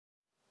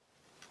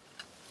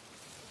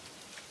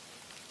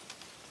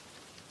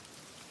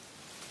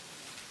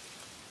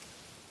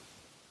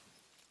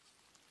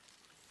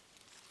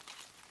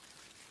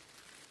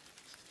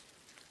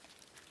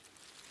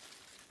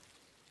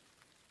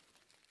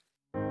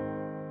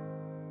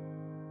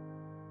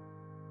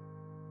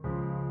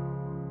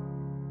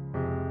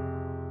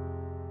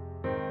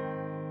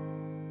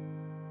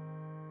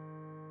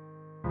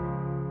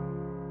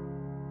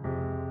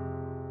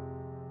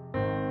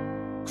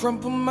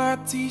crumple my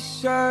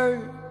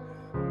t-shirt.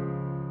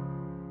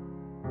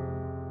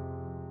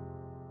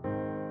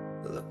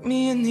 Look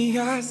me in the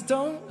eyes,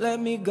 don't let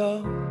me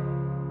go.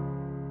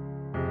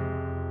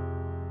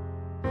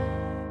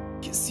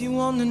 Kiss you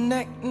on the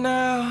neck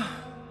now.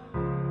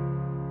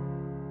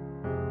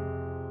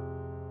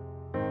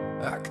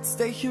 I could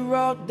stay here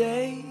all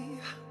day,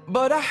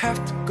 but I have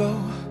to go.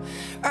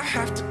 I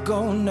have to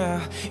go now.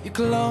 Your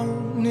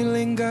cologne, it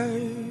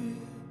lingers.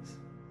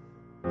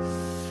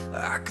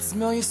 I can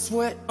smell your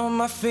sweat on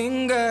my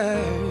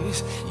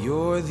fingers.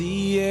 You're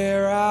the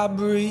air I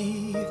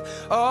breathe.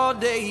 All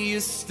day you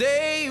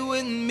stay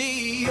with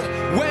me.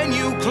 When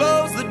you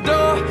close the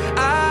door,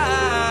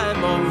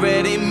 I'm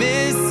already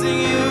missing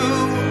you.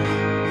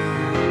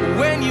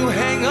 When you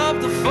hang up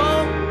the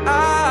phone,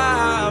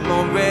 I'm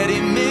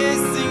already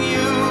missing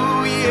you.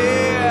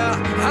 Yeah,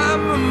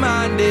 I'm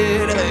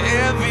reminded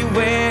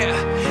everywhere.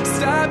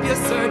 Stop your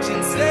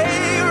searching,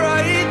 stay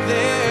right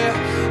there.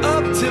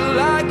 Up till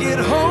I get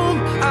home,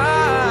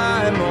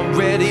 I'm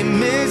already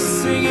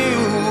missing you.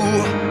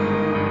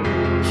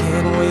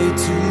 Can't wait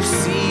to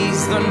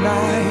seize the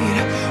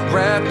night,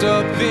 wrapped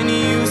up in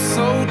you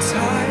so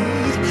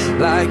tight,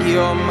 like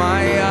you're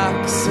my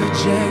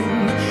oxygen.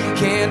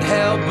 Can't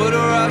help but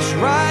rush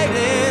right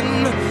in,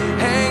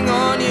 hang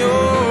on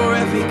your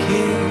every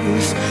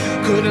kiss.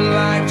 Couldn't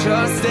life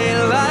just stay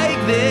like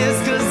this?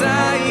 'Cause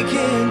I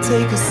can't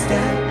take a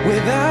step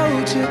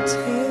without your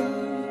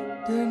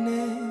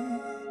tenderness.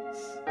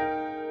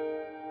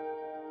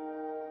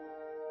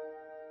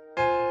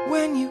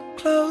 When you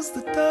close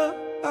the door,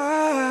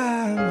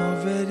 I'm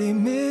already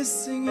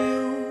missing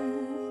you.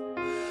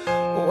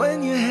 When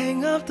you hang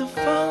up the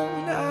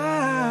phone,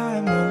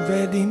 I'm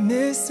already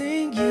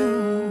missing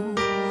you.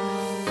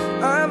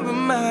 I'm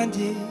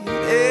reminded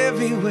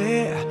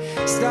everywhere.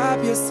 Stop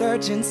your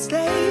searching,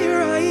 stay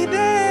right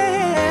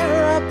there.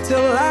 Up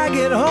till I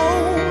get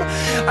home,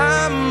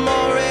 I'm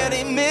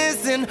already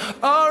missing